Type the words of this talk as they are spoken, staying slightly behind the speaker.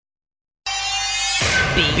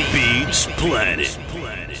Beats Planet.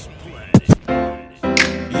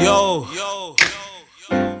 Yo,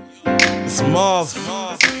 it's Marv.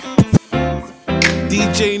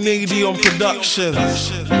 DjNaydee on production.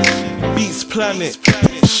 Beats Planet. Ooh,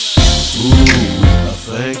 I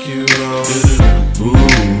thank you, Lord. Ooh,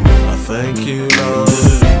 I thank you, Lord.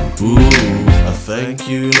 Ooh, I thank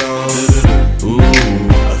you, Lord. Ooh, I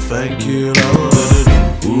thank you, Lord.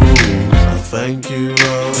 Ooh, I thank you,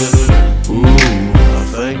 Lord. Ooh, I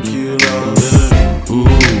thank you, Lord. Ooh,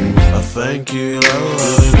 I thank you, Lord.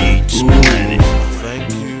 Beats Planet.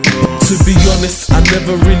 Thank you, Lord. To be honest, I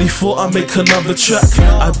never really thought I'd make another track.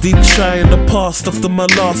 I did try in the past after my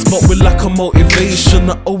last, but with lack of motivation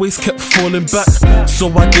I always kept falling back. So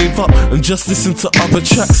I gave up and just listened to other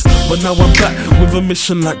tracks. But now I'm back with a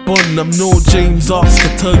mission like Bond. I'm no James Ask,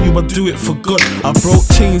 I tell you I do it for God. I broke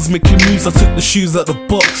chains making moves, I took the shoes out the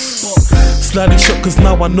box. Slightly shocked cause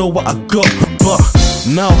now I know what I got. But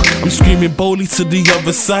now I'm screaming boldly to the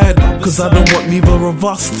other side, cause I don't want neither of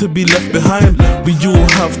us to be left behind. We all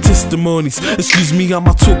have testimonies. Excuse me, am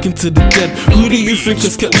I talking to the dead? Who do you think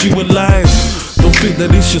has kept you alive? Don't think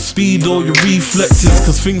that it's your speed or your reflexes,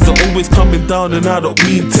 cause things are always coming down and I don't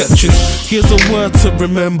mean Tetris. Here's a word to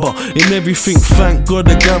remember: in everything, thank God,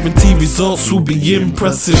 I guarantee results will be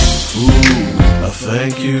impressive. Ooh, I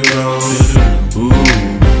thank you, Lord. Ooh,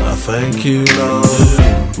 I thank you, Lord.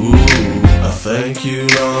 Ooh, I thank you,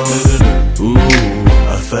 Lord. Ooh,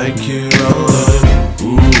 I thank you, Lord.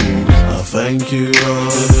 Ooh, I thank you,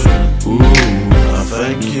 Lord. Ooh, I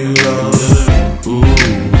thank you, Lord. Ooh,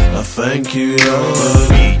 I thank you, Lord.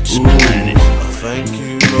 Beats Planet. I thank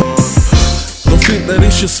you, Lord. Don't think that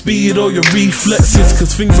it's your speed or your reflexes,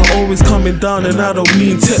 cause things are always coming down and I don't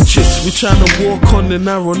mean Tetris. We're trying to walk on the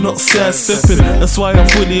narrow, not sidestepping. That's why I'm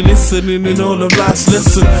fully listening in all of life's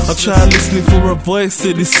lesson. I tried listening for a voice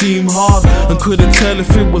that it seemed hard, and couldn't tell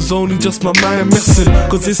if it was only just my mind messing.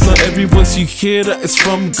 Cause it's not every voice you hear that is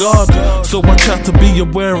from God. So I try to be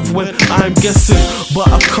aware of when I'm guessing. But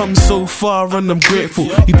I've come so far and I'm grateful.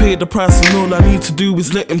 He paid the price and all I need to do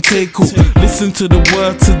is let him take all. Listen to the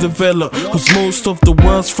word to develop, cause most of the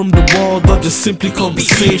words from the world are just simply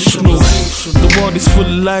conversational. The world is full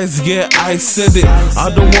of lies, yeah, I said it. I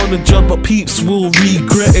don't wanna judge, but peeps will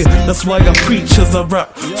regret it. That's why I preach as I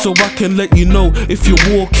rap, so I can let you know if you're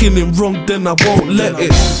walking in wrong, then I won't let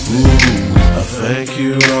it. Ooh, I thank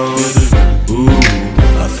you, Lord. Ooh,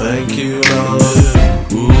 I thank you, Lord.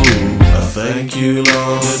 Ooh, I thank you,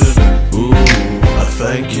 Lord. Ooh, I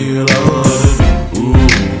thank you, Lord. Ooh,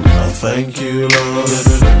 I thank you, Lord.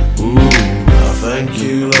 Ooh, I thank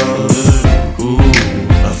you, Lord. Ooh,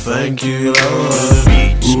 I thank you, Lord.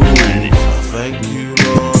 Beats Ooh, Planet. I thank you,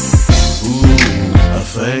 Lord. Ooh, I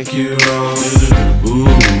thank you, Lord. Ooh, I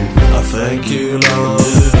thank you, Lord.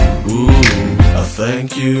 Ooh, I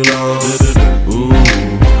thank you, Lord. Ooh, I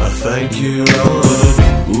thank you, Lord.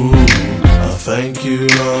 Ooh, I thank you,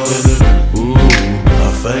 Lord. Ooh, I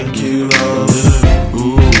thank you, Lord.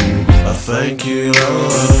 Ooh, I thank you,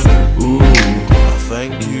 Lord. Ooh, I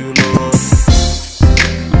thank you, Lord.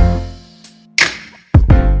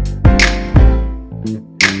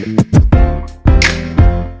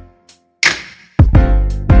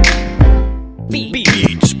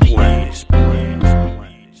 Beats Planet.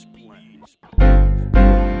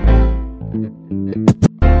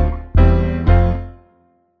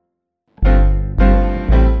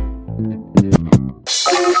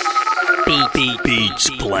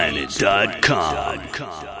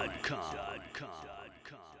 BeatsPlanet.com.